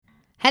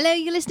Hello,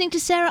 you're listening to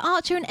Sarah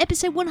Archer and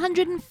episode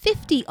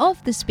 150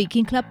 of the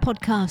Speaking Club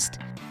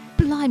podcast.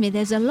 Blimey,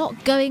 there's a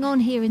lot going on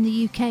here in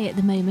the UK at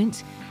the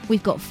moment.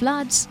 We've got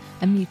floods,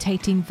 a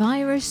mutating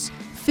virus,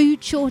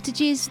 food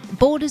shortages,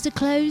 borders are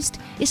closed.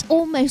 It's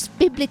almost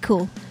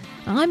biblical.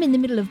 I'm in the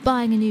middle of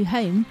buying a new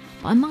home,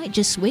 but I might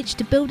just switch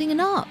to building an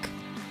ark.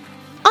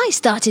 I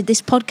started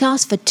this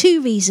podcast for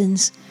two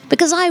reasons.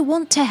 Because I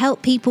want to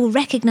help people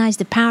recognise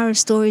the power of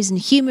stories and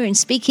humour in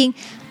speaking,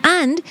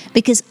 and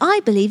because I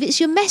believe it's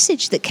your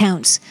message that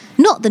counts,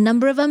 not the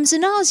number of ums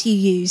and ahs you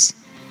use.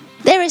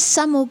 There are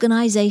some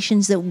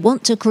organisations that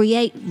want to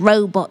create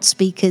robot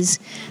speakers.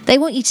 They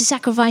want you to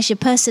sacrifice your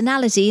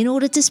personality in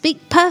order to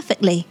speak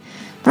perfectly.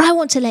 But I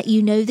want to let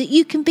you know that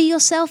you can be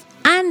yourself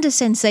and a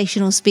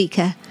sensational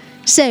speaker.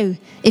 So,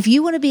 if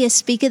you want to be a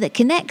speaker that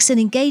connects and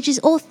engages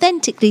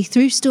authentically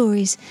through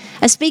stories,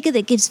 a speaker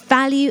that gives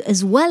value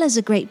as well as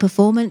a great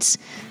performance,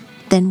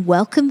 then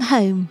welcome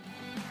home.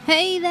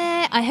 Hey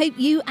there, I hope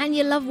you and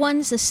your loved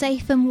ones are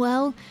safe and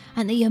well,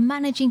 and that you're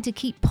managing to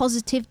keep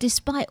positive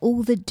despite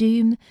all the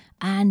doom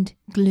and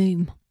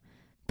gloom.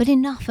 But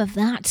enough of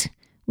that.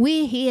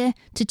 We're here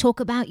to talk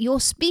about your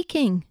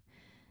speaking.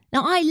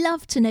 Now, I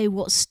love to know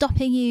what's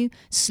stopping you,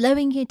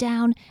 slowing you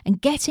down,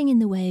 and getting in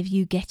the way of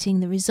you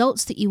getting the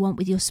results that you want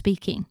with your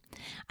speaking.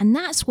 And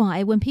that's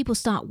why when people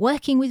start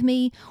working with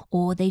me,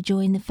 or they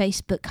join the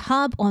Facebook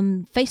Hub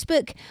on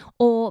Facebook,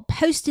 or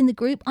post in the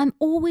group, I'm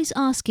always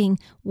asking,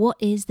 what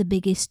is the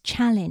biggest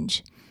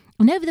challenge?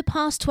 And over the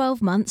past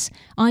 12 months,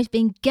 I've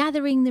been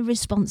gathering the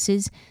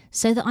responses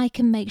so that I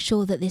can make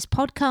sure that this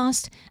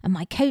podcast and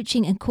my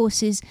coaching and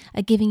courses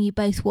are giving you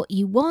both what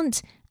you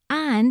want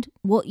and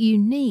what you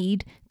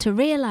need to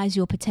realise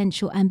your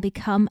potential and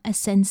become a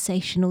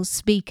sensational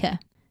speaker.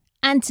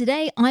 And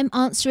today I'm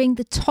answering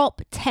the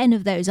top 10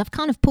 of those. I've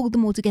kind of pulled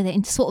them all together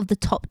into sort of the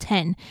top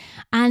 10.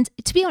 And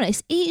to be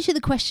honest, each of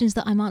the questions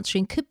that I'm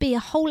answering could be a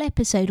whole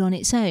episode on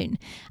its own.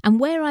 And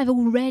where I've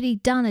already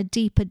done a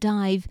deeper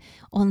dive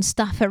on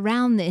stuff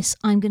around this,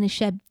 I'm going to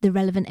share the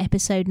relevant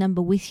episode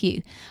number with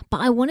you.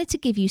 But I wanted to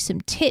give you some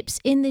tips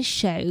in this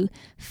show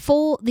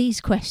for these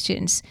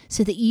questions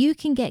so that you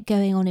can get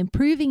going on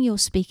improving your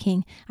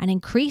speaking and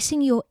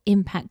increasing your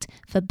impact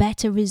for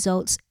better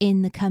results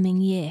in the coming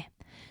year.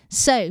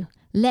 So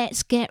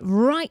let's get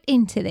right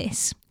into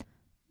this.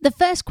 The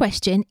first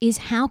question is,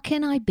 how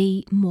can I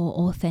be more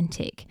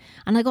authentic?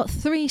 And I got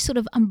three sort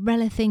of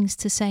umbrella things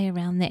to say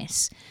around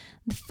this.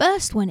 The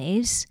first one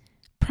is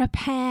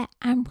prepare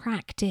and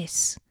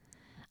practice.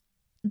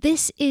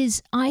 This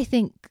is, I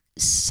think,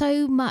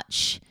 so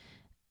much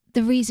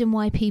the reason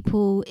why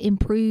people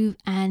improve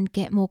and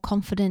get more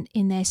confident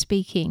in their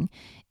speaking.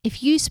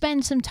 If you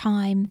spend some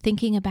time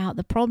thinking about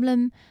the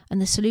problem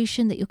and the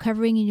solution that you're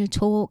covering in your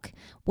talk,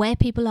 where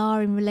people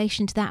are in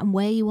relation to that and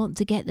where you want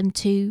to get them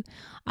to,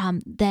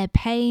 their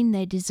pain,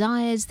 their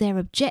desires, their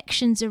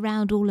objections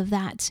around all of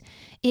that,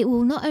 it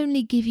will not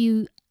only give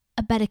you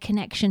a better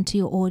connection to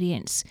your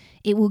audience,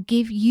 it will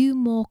give you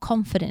more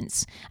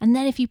confidence. And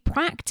then if you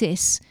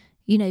practice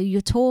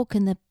your talk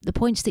and the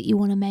points that you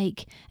want to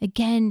make,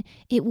 again,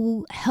 it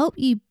will help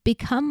you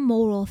become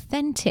more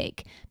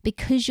authentic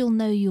because you'll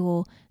know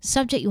your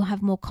subject, you'll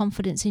have more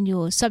confidence in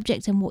your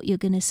subject and what you're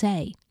going to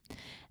say.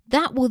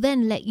 That will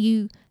then let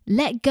you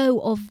let go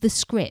of the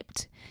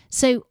script.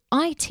 So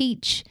I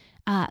teach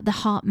the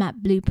Heart Map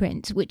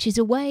Blueprint, which is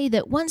a way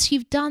that once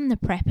you've done the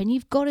prep and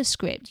you've got a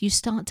script, you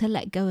start to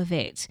let go of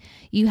it.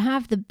 You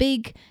have the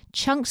big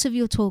chunks of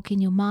your talk in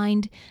your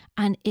mind,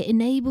 and it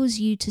enables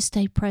you to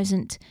stay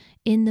present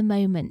in the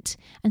moment.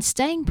 And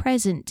staying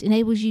present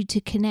enables you to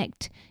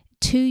connect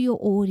to your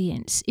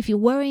audience. If you're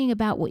worrying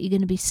about what you're going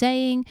to be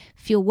saying,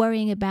 if you're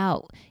worrying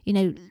about,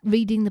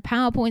 reading the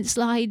PowerPoint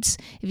slides,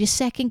 if you're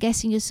second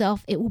guessing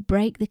yourself, it will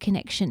break the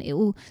connection. It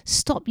will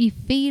stop you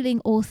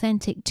feeling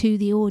authentic to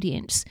the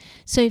audience.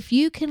 So if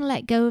you can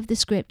let go of the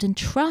script and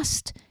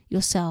trust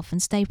yourself and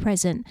stay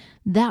present,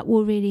 that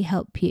will really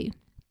help you.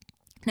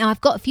 Now,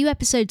 I've got a few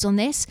episodes on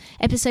this.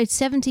 Episode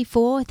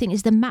 74, I think,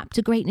 is the map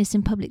to greatness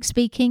in public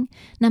speaking.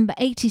 Number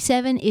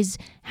 87 is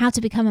how to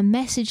become a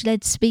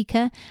message-led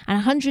speaker. And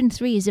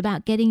 103 is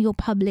about getting your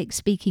public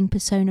speaking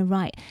persona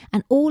right.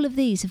 And all of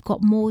these have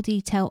got more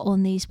detail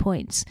on these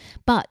points.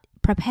 But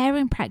prepare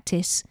and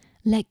practice,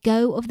 let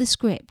go of the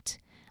script,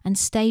 and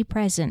stay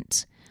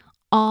present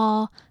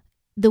are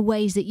the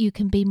ways that you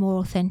can be more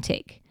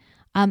authentic.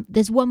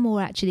 There's one more,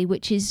 actually,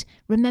 which is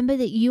remember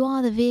that you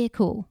are the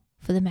vehicle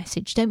for the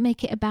message. Don't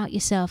make it about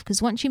yourself,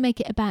 because once you make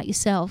it about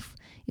yourself,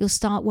 you'll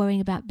start worrying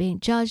about being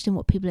judged and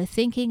what people are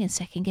thinking and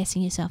second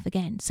guessing yourself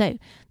again. So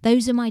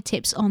those are my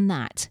tips on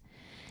that.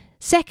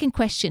 Second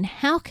question,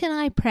 how can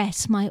I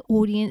press my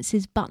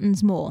audience's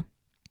buttons more?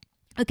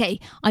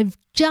 Okay, I've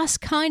just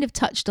kind of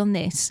touched on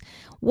this.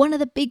 One of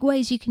the big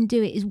ways you can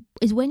do it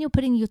is when you're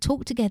putting your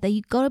talk together,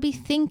 you've got to be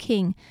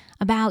thinking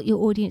about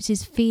your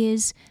audience's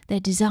fears, their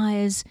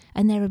desires,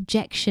 and their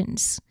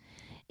objections.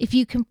 if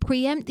you can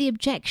preempt the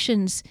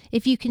objections,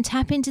 if you can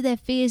tap into their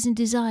fears and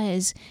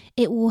desires,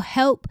 it will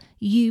help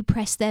you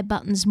press their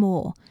buttons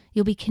more.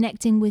 You'll be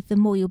connecting with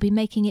them more. You'll be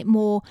making it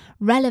more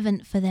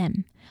relevant for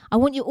them. I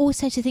want you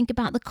also to think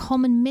about the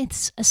common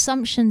myths,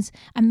 assumptions,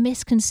 and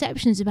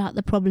misconceptions about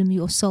the problem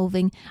you're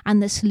solving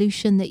and the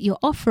solution that you're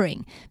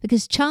offering,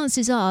 because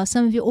chances are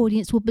some of your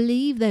audience will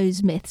believe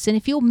those myths. And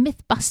if you're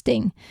myth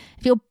busting,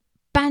 if you're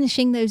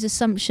banishing those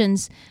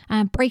assumptions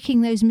and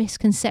breaking those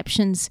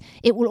misconceptions,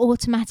 it will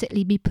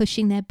automatically be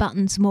pushing their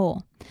buttons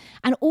more.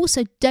 And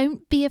also,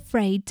 don't be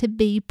afraid to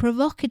be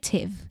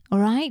provocative, all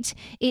right?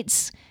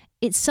 It's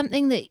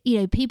something that,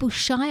 people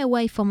shy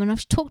away from, and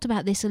I've talked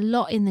about this a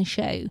lot in the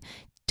show.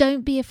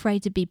 Don't be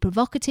afraid to be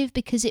provocative,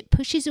 because it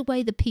pushes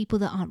away the people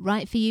that aren't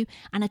right for you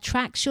and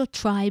attracts your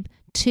tribe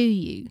to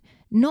you.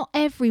 Not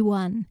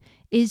everyone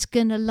is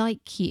going to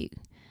like you,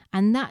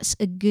 and that's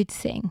a good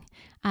thing.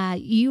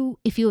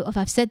 If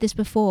I've said this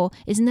before,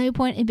 there's no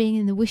point in being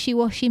in the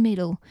wishy-washy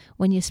middle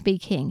when you're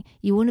speaking.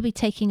 You want to be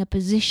taking a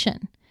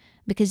position,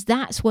 because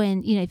that's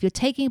when, if you're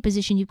taking a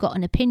position, you've got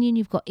an opinion,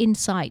 you've got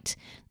insight.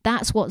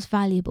 That's what's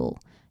valuable.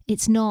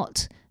 It's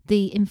not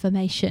the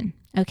information.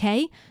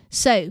 Okay?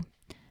 So,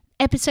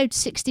 episode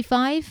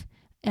 65,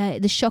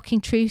 the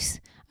shocking truth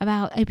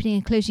about opening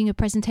and closing your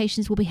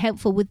presentations, will be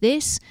helpful with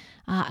this.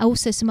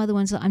 Also, some other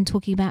ones that I'm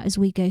talking about as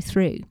we go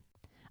through.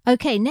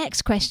 Okay,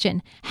 next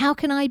question. How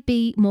can I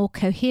be more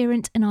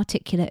coherent and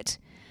articulate?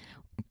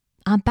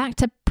 I'm back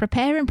to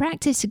prepare and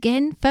practice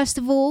again. First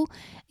of all,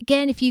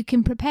 if you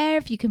can prepare,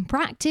 if you can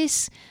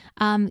practice,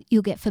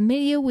 you'll get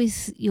familiar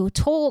with your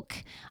talk.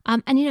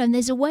 And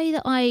there's a way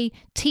that I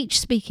teach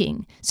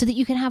speaking so that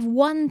you can have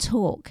one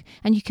talk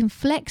and you can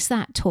flex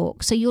that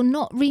talk. So you're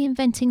not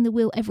reinventing the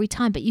wheel every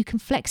time, but you can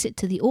flex it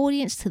to the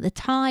audience, to the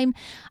time,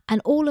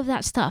 and all of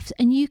that stuff.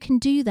 And you can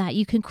do that.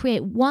 You can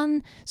create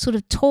one sort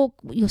of talk,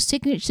 your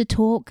signature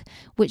talk,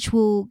 which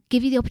will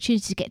give you the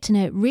opportunity to get to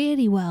know it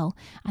really well.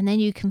 And then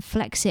you can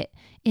flex it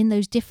in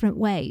those different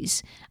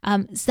ways.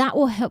 So that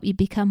will help you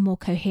become more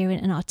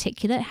coherent and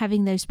articulate,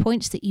 having those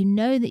points that you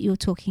know that you're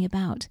talking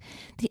about.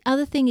 The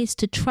other thing is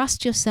to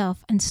trust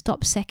yourself and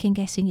stop second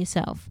guessing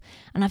yourself.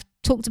 And I've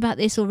talked about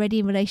this already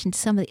in relation to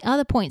some of the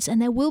other points,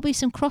 and there will be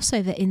some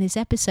crossover in this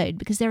episode,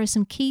 because there are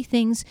some key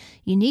things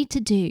you need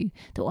to do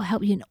that will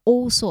help you in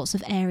all sorts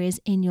of areas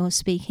in your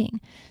speaking.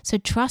 So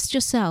trust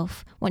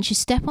yourself. Once you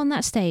step on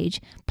that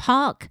stage,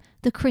 park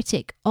the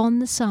critic on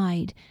the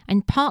side,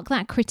 and park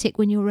that critic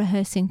when you're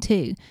rehearsing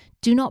too.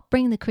 Do not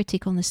bring the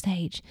critic on the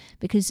stage,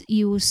 because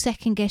you will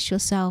second guess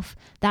yourself.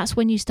 That's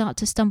when you start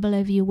to stumble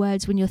over your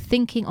words, when you're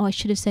thinking, I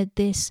should have said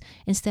this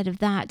instead of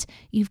that.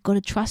 You've got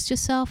to trust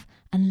yourself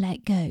and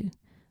let go,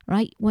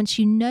 right? Once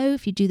you know,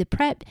 if you do the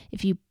prep,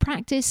 if you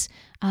practice,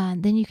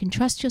 then you can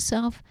trust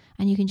yourself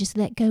and you can just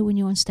let go when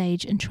you're on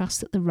stage and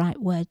trust that the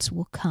right words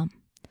will come.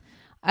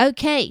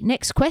 Okay,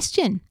 next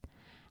question.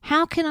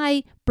 How can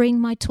I bring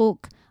my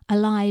talk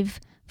alive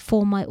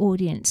for my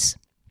audience?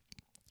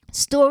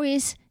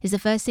 Stories is the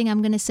first thing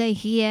I'm going to say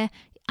here.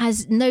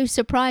 As no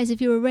surprise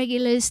if you're a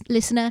regular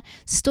listener,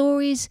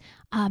 stories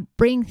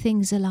bring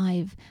things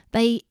alive.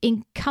 They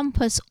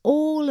encompass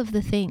all of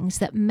the things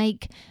that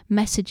make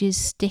messages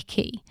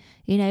sticky.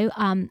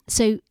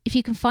 So if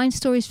you can find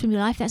stories from your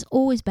life, that's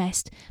always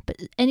best. But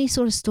any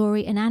sort of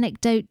story, an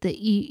anecdote that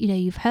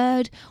you've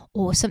heard,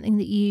 or something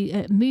that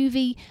a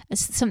movie,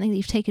 something that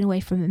you've taken away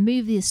from a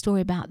movie, a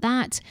story about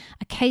that,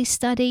 a case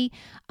study,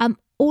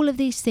 all of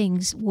these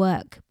things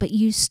work. But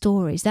use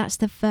stories. That's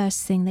the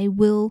first thing. They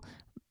will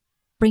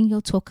bring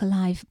your talk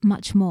alive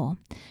much more.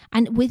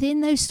 And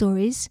within those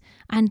stories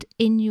and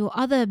in your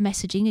other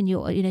messaging, and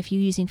if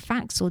you're using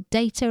facts or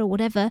data or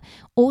whatever,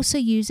 also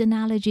use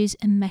analogies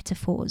and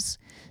metaphors.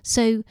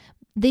 So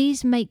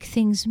these make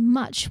things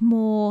much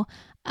more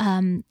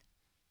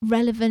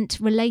relevant,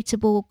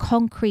 relatable,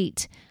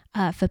 concrete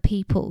for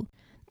people.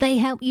 They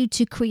help you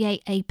to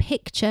create a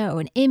picture or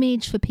an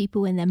image for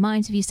people in their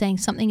minds. If you're saying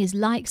something is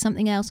like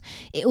something else,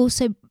 it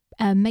also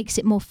makes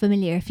it more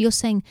familiar. If you're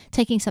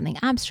taking something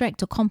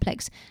abstract or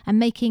complex and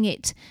making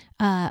it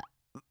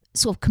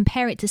sort of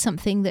compare it to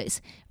something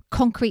that's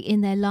concrete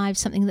in their lives,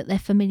 something that they're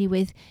familiar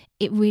with,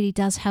 it really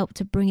does help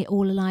to bring it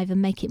all alive and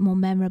make it more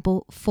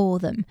memorable for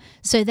them.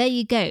 So there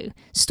you go.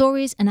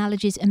 Stories,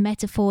 analogies, and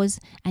metaphors.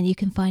 And you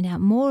can find out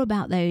more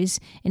about those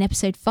in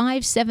episode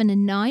 5, 7,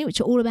 and 9,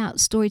 which are all about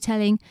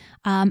storytelling.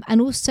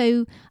 And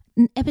also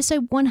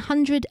episode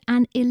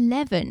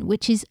 111,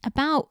 which is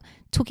about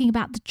talking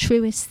about the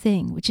truest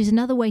thing, which is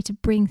another way to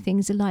bring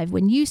things alive.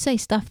 When you say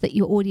stuff that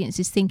your audience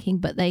is thinking,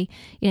 but they,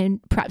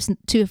 perhaps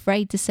too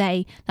afraid to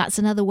say, that's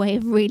another way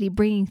of really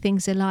bringing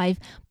things alive,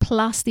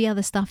 plus the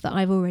other stuff that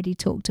I've already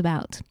talked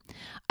about.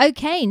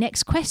 Okay,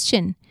 next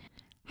question.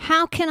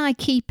 How can I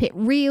keep it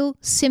real,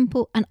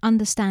 simple, and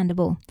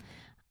understandable?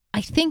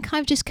 I think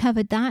I've just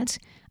covered that.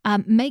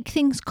 Make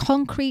things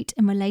concrete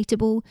and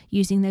relatable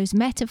using those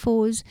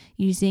metaphors,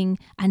 using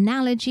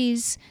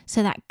analogies.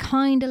 So that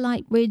kind of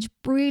light bridge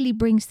really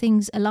brings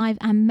things alive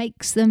and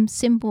makes them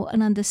simple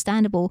and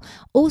understandable.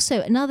 Also,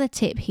 another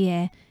tip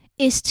here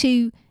is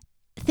to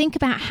think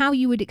about how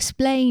you would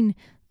explain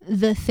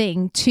the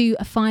thing to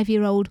a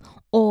 5-year-old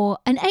or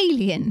an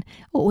alien.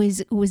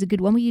 Always a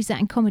good one. We use that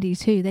in comedy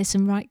too. There's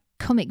some right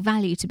comic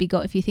value to be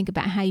got if you think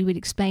about how you would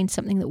explain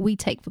something that we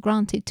take for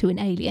granted to an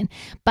alien.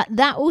 But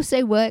that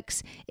also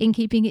works in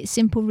keeping it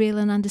simple, real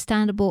and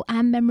understandable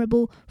and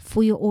memorable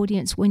for your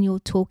audience when you're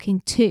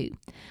talking to.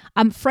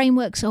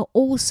 Frameworks are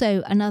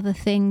also another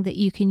thing that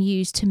you can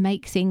use to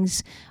make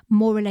things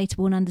more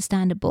relatable and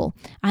understandable.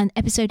 And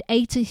episode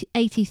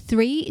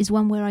 83 is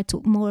one where I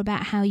talk more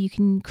about how you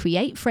can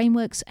create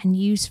frameworks and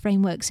use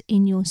frameworks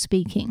in your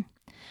speaking.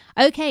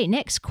 Okay,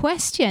 next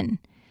question.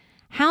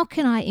 How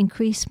can I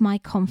increase my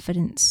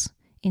confidence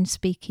in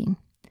speaking?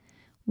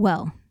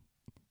 Well,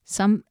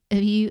 some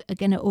of you are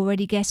going to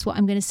already guess what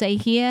I'm going to say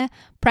here.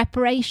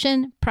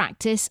 Preparation,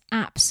 practice,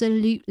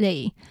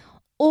 absolutely.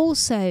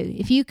 Also,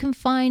 if you can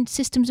find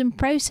systems and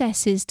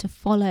processes to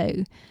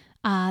follow,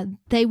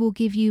 they will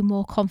give you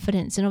more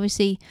confidence. And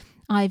obviously,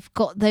 I've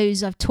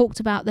talked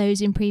about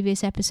those in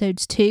previous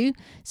episodes too.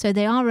 So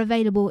they are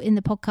available in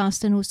the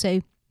podcast and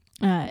also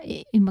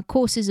in my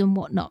courses and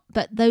whatnot,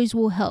 but those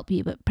will help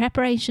you. But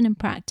preparation and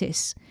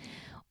practice.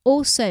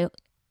 Also,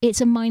 it's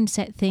a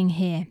mindset thing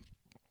here.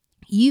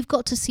 You've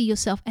got to see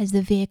yourself as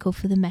the vehicle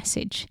for the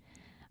message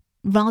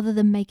rather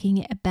than making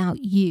it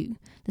about you.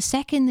 The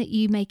second that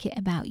you make it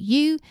about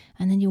you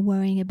and then you're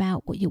worrying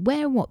about what you're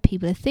wearing, what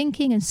people are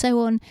thinking and so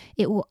on,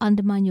 it will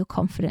undermine your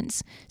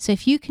confidence. So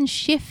if you can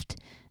shift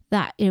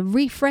that,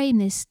 reframe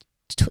this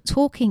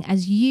talking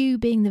as you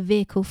being the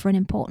vehicle for an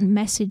important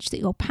message that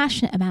you're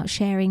passionate about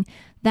sharing,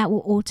 that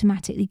will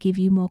automatically give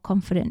you more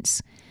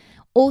confidence.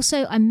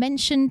 Also, I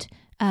mentioned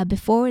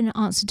before in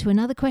answer to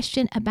another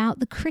question about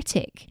the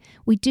critic.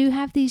 We do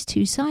have these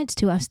two sides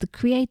to us, the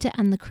creator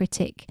and the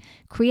critic.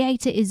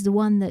 Creator is the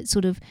one that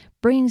sort of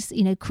brings,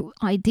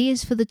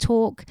 ideas for the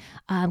talk,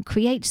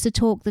 creates the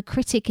talk. The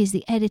critic is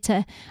the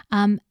editor.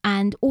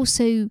 And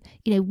also,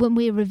 when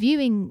we're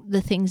reviewing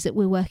the things that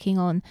we're working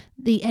on,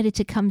 the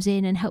editor comes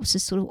in and helps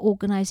us sort of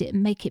organize it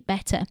and make it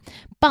better.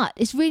 But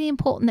it's really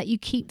important that you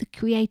keep the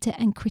creator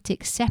and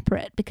critic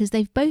separate because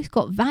they've both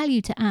got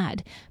value to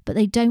add, but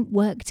they don't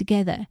work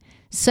together.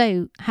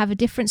 So have a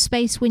different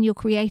space when you're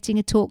creating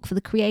a talk for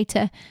the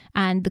creator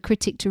and the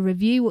critic to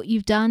review what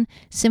you've done.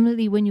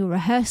 Similarly, when you're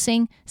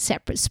rehearsing,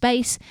 separate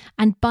space.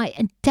 And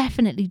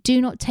definitely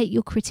do not take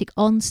your critic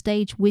on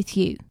stage with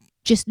you.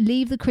 Just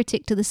leave the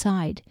critic to the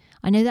side.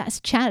 I know that's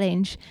a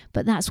challenge,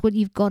 but that's what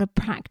you've got to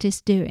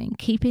practice doing,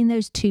 keeping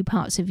those two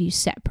parts of you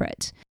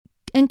separate.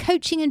 And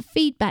coaching and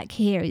feedback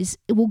here it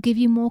will give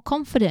you more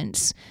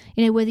confidence.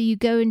 Whether you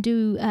go and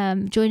do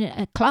join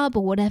a club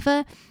or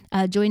whatever,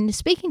 join the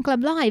Speaking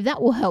Club Live,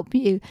 that will help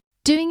you.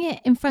 Doing it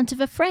in front of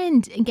a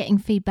friend and getting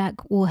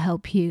feedback will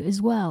help you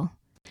as well.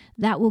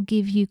 That will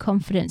give you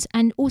confidence,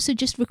 and also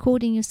just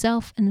recording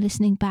yourself and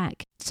listening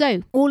back.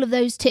 So all of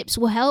those tips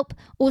will help.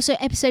 Also,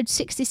 episode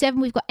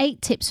 67, we've got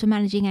 8 tips for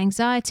managing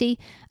anxiety.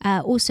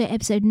 Also,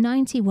 episode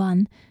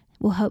 91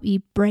 will help you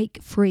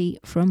break free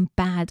from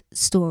bad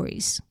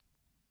stories.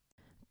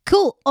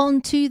 Cool,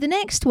 on to the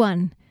next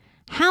one.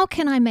 How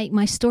can I make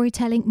my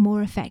storytelling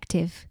more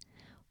effective?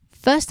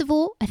 First of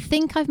all, I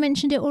think I've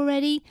mentioned it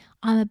already,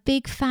 I'm a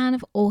big fan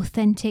of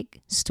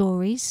authentic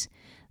stories.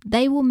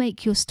 They will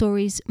make your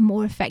stories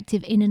more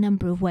effective in a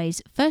number of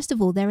ways. First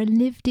of all, they're a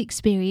lived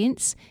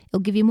experience. It'll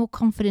give you more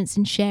confidence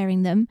in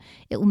sharing them.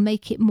 It will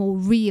make it more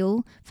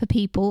real for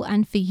people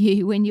and for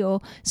you when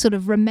you're sort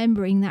of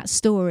remembering that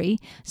story.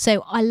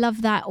 So I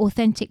love that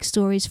authentic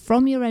stories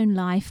from your own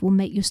life will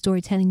make your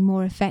storytelling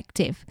more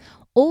effective.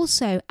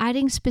 Also,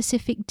 adding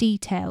specific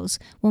details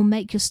will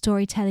make your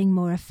storytelling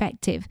more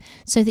effective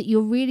so that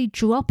you're really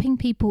dropping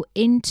people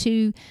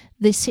into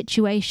the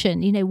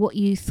situation, what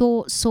you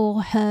thought, saw,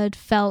 heard,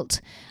 felt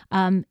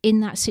in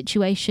that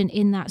situation,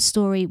 in that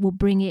story will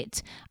bring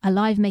it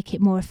alive, make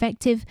it more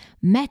effective.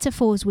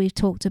 Metaphors we've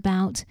talked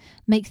about,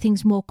 make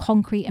things more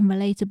concrete and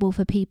relatable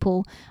for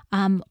people.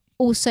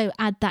 Also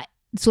add that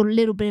sort of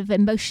little bit of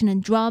emotion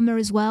and drama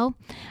as well.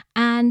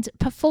 And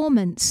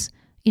performance.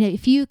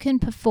 If you can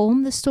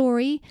perform the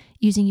story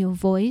using your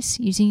voice,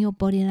 using your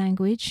body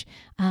language,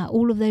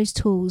 all of those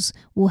tools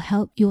will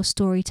help your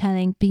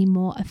storytelling be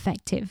more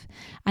effective.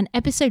 And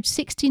episodes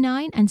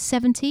 69 and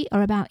 70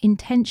 are about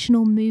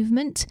intentional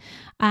movement.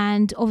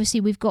 And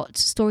obviously we've got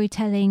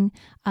storytelling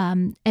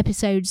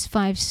episodes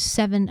 5,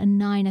 7 and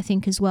 9, I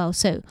think, as well.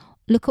 So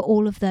look at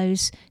all of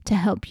those to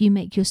help you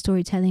make your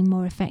storytelling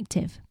more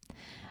effective.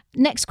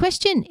 Next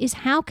question is,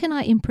 how can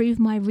I improve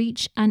my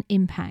reach and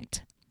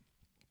impact?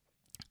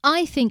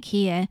 I think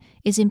here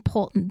is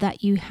important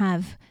that you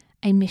have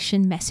a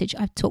mission message.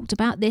 I've talked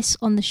about this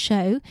on the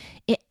show.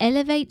 It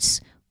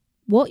elevates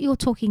what you're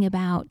talking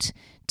about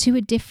to a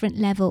different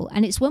level.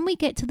 And it's when we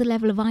get to the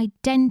level of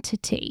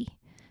identity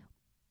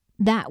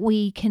that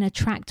we can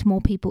attract more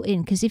people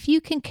in. Because if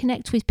you can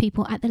connect with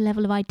people at the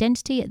level of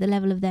identity, at the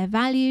level of their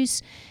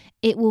values,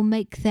 it will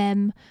make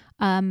them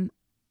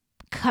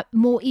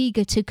more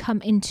eager to come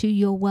into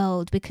your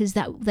world because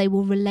that they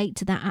will relate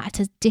to that at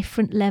a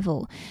different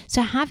level.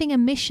 So having a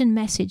mission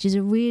message is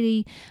a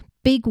really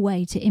big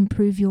way to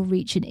improve your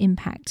reach and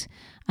impact.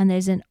 And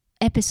there's an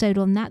episode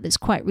on that that's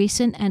quite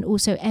recent, and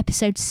also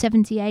episode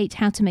 78,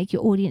 how to make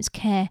your audience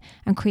care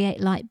and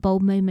create light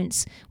bulb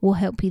moments, will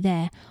help you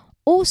there.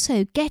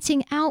 Also,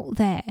 getting out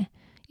there,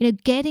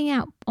 getting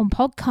out on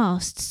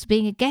podcasts,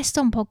 being a guest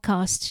on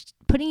podcasts,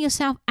 putting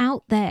yourself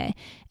out there,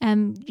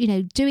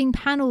 doing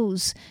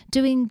panels,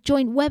 doing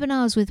joint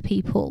webinars with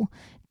people,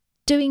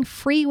 doing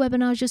free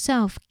webinars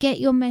yourself, get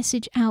your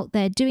message out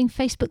there, doing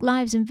Facebook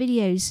Lives and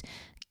videos,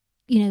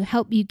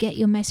 help you get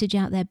your message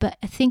out there. But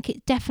I think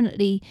it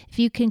definitely, if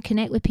you can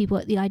connect with people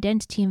at the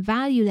identity and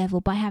value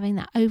level by having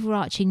that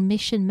overarching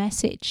mission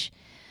message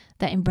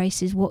that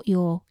embraces what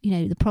you're,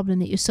 the problem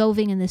that you're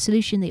solving and the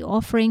solution that you're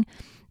offering,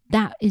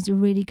 that is a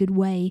really good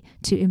way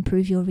to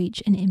improve your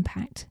reach and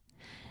impact.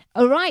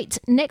 All right,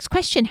 next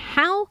question.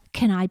 How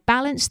can I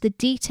balance the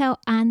detail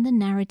and the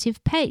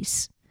narrative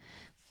pace?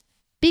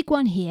 Big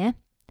one here.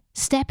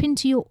 Step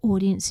into your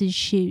audience's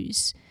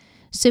shoes.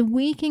 So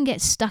we can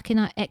get stuck in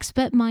our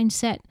expert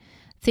mindset,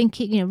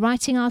 thinking,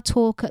 writing our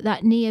talk at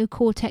that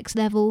neocortex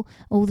level,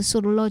 all the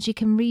sort of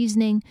logic and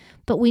reasoning,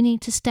 but we need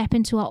to step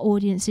into our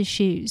audience's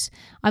shoes.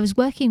 I was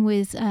working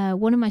with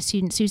one of my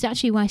students who's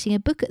actually writing a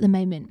book at the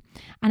moment.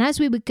 And as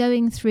we were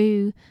going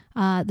through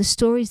the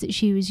stories that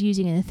she was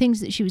using and the things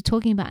that she was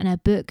talking about in her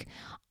book,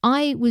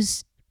 I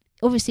was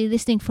obviously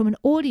listening from an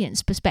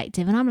audience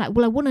perspective. And I'm like,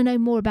 well, I want to know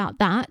more about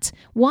that.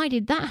 Why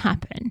did that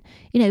happen?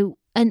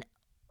 And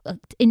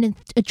in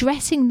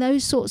addressing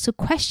those sorts of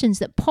questions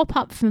that pop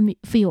up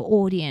for your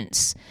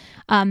audience,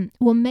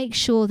 will make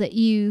sure that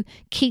you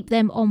keep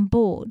them on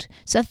board.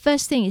 So the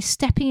first thing is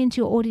stepping into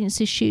your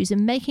audience's shoes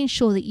and making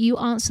sure that you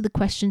answer the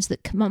questions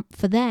that come up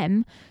for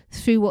them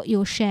through what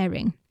you're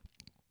sharing.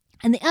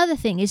 And the other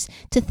thing is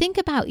to think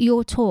about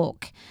your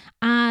talk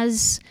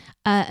as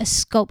a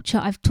sculpture.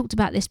 I've talked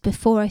about this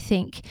before, I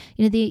think.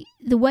 The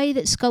way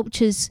that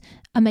sculptures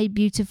are made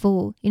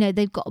beautiful,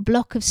 they've got a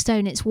block of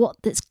stone. It's what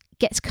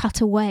gets cut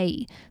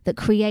away that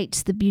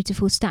creates the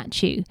beautiful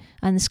statue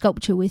and the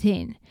sculpture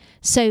within.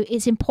 So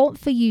it's important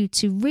for you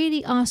to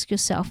really ask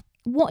yourself,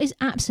 what is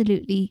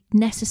absolutely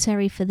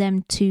necessary for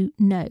them to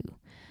know?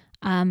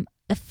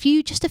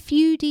 Just a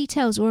few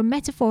details or a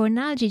metaphor or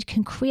analogy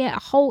can create a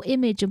whole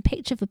image and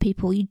picture for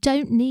people. You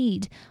don't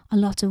need a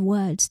lot of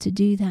words to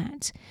do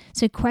that.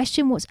 So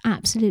question what's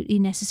absolutely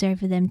necessary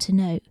for them to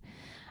know.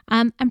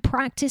 And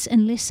practice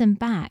and listen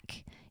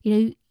back.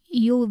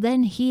 You'll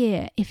then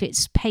hear if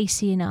it's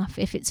pacey enough,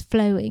 if it's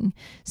flowing.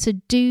 So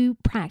do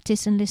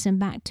practice and listen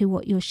back to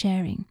what you're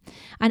sharing.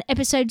 And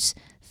episodes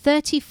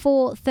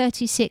 34,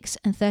 36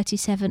 and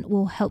 37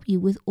 will help you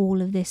with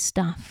all of this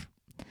stuff.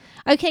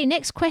 Okay,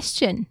 next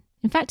question.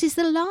 In fact, it's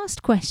the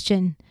last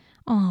question.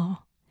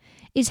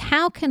 Is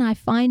how can I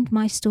find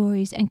my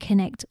stories and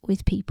connect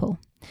with people?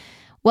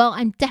 Well,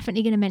 I'm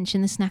definitely going to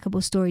mention the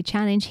Snackable Story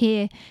Challenge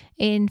here.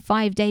 In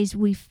 5 days,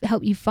 we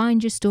help you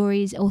find your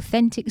stories,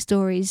 authentic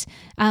stories.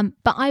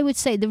 But I would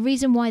say the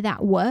reason why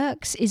that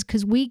works is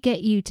because we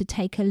get you to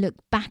take a look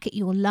back at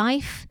your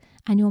life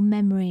and your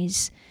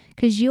memories.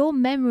 Because your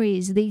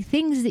memories, the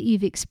things that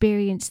you've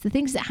experienced, the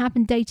things that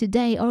happen day to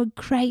day are a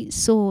great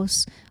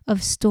source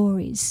of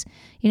stories.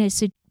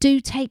 So do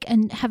take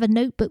and have a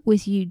notebook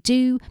with you.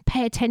 Do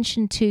pay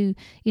attention to,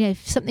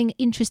 if something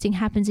interesting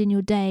happens in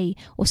your day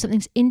or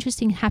something's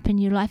interesting happen in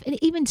your life,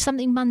 and even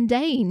something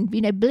mundane,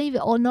 believe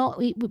it or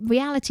not,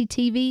 reality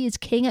TV is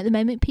king at the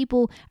moment.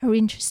 People are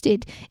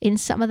interested in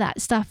some of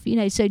that stuff,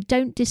 so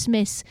don't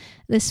dismiss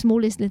the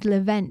smallest little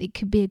event. It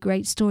could be a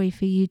great story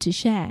for you to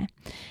share.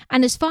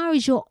 And as far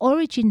as your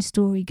origin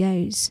story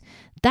goes,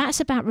 that's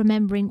about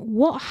remembering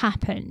what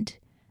happened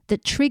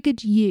that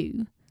triggered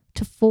you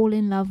to fall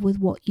in love with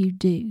what you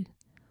do.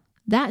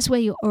 That's where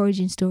your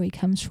origin story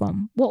comes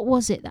from. What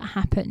was it that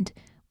happened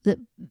that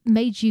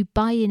made you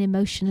buy in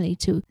emotionally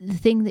to the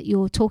thing that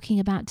you're talking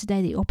about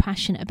today, that you're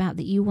passionate about,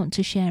 that you want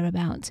to share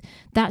about?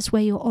 That's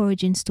where your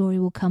origin story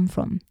will come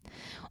from.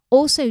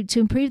 Also, to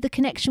improve the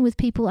connection with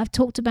people, I've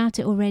talked about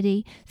it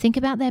already. Think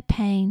about their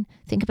pain,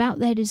 think about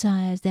their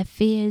desires, their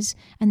fears,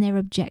 and their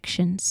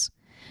objections.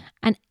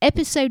 And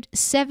episode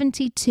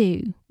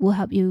 72 will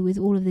help you with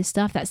all of this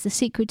stuff. That's the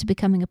secret to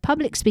becoming a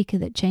public speaker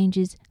that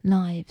changes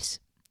lives.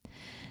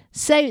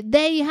 So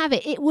there you have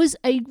it. It was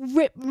a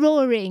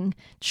rip-roaring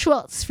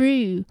trot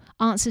through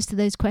answers to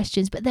those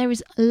questions, but there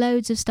is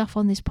loads of stuff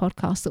on this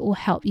podcast that will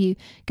help you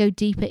go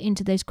deeper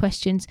into those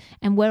questions.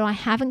 And where I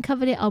haven't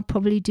covered it, I'll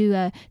probably do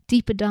a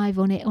deeper dive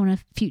on it on a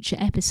future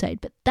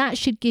episode. But that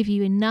should give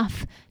you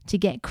enough to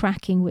get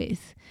cracking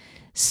with.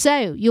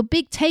 So your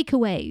big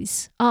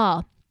takeaways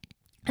are,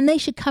 and they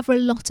should cover a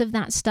lot of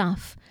that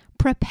stuff.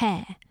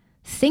 Prepare.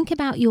 Think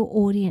about your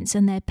audience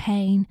and their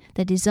pain,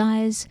 their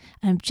desires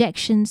and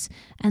objections,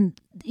 and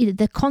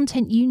the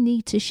content you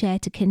need to share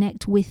to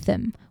connect with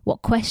them.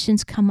 What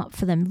questions come up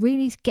for them.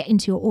 Really get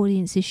into your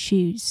audience's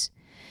shoes.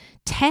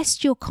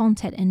 Test your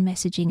content and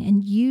messaging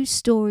and use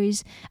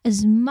stories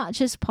as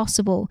much as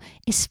possible,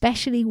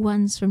 especially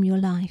ones from your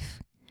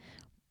life.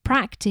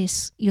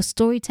 Practice your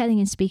storytelling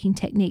and speaking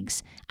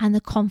techniques, and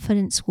the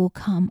confidence will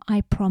come,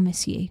 I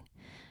promise you.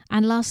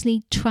 And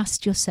lastly,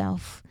 trust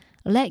yourself.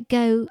 Let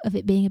go of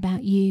it being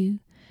about you.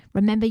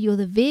 Remember, you're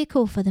the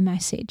vehicle for the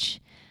message,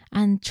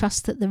 and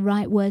trust that the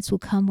right words will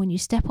come when you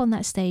step on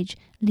that stage.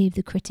 Leave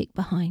the critic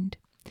behind.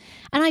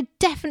 And I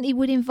definitely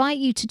would invite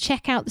you to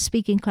check out the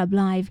Speaking Club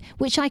Live,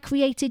 which I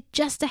created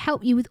just to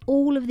help you with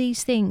all of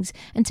these things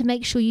and to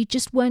make sure you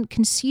just weren't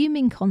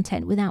consuming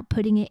content without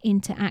putting it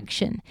into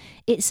action.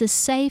 It's a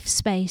safe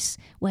space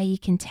where you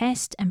can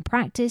test and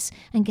practice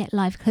and get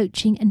live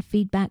coaching and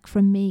feedback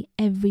from me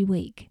every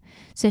week.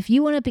 So if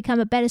you want to become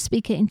a better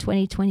speaker in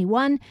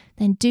 2021,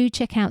 then do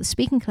check out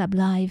Speaking Club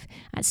Live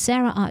at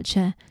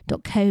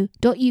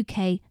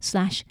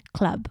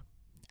saraharcher.co.uk/club.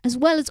 as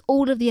well as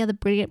all of the other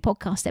brilliant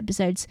podcast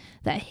episodes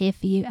that are here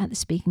for you at the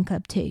Speaking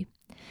Club too.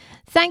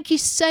 Thank you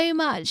so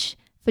much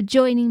for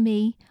joining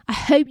me. I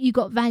hope you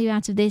got value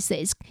out of this, that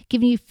it's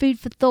giving you food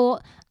for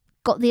thought,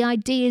 got the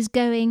ideas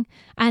going.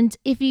 And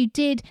if you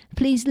did,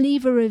 please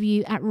leave a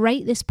review at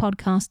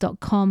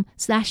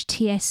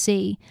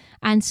ratethispodcast.com/TSC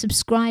and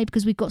subscribe,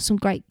 because we've got some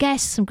great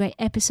guests, some great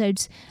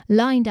episodes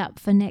lined up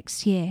for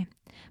next year.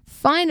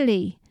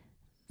 Finally,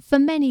 for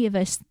many of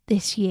us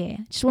this year,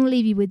 I just want to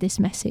leave you with this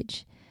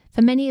message.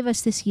 For many of us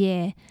this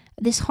year,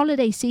 this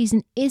holiday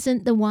season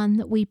isn't the one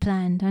that we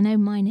planned. I know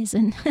mine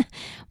isn't.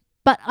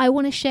 But I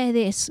want to share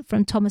this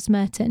from Thomas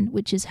Merton,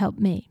 which has helped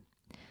me.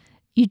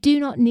 You do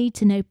not need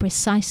to know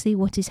precisely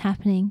what is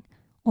happening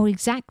or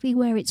exactly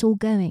where it's all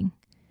going.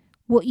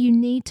 What you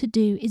need to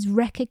do is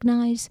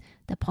recognize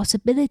the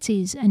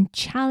possibilities and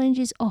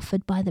challenges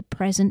offered by the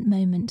present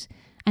moment,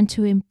 and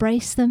to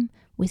embrace them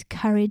with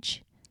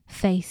courage,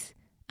 faith,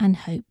 and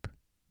hope.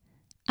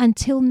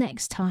 Until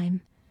next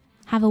time,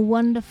 have a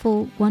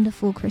wonderful,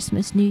 wonderful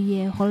Christmas, New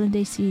Year,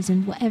 holiday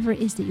season, whatever it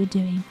is that you're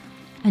doing.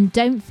 And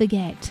don't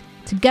forget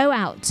to go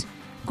out,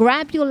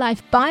 grab your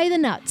life by the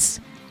nuts,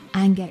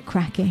 and get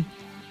cracking.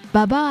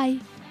 Bye-bye.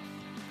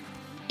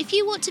 If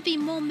you want to be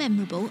more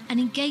memorable and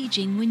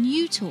engaging when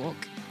you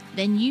talk,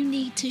 then you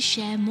need to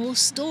share more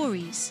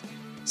stories.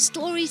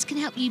 Stories can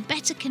help you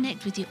better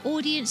connect with your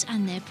audience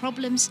and their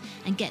problems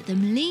and get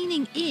them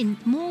leaning in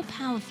more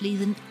powerfully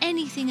than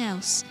anything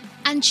else.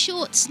 And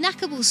short,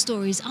 snackable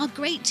stories are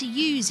great to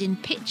use in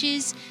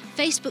pitches,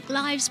 Facebook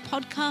Lives,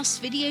 podcasts,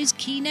 videos,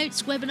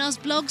 keynotes, webinars,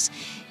 blogs,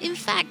 in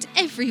fact,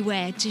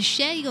 everywhere to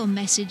share your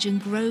message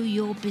and grow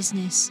your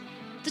business.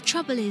 The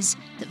trouble is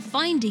that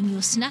finding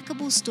your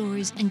snackable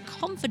stories and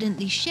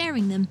confidently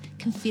sharing them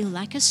can feel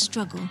like a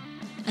struggle.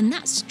 And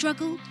that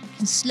struggle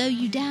can slow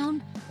you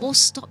down or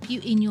stop you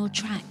in your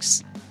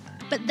tracks.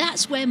 But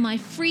that's where my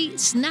free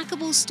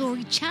Snackable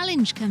Story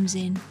Challenge comes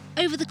in.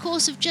 Over the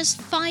course of just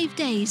 5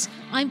 days,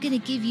 I'm going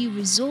to give you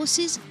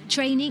resources,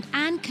 training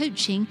and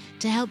coaching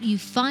to help you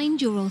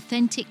find your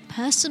authentic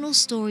personal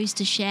stories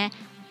to share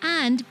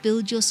and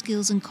build your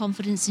skills and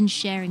confidence in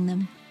sharing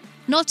them.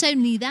 Not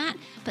only that,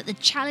 but the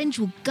challenge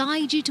will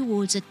guide you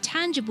towards a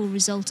tangible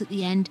result at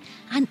the end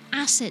and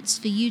assets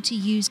for you to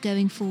use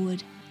going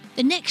forward.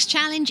 The next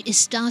challenge is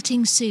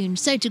starting soon,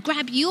 so to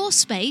grab your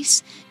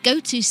space, go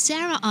to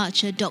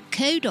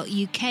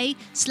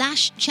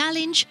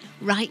saraharcher.co.uk/challenge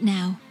right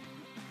now.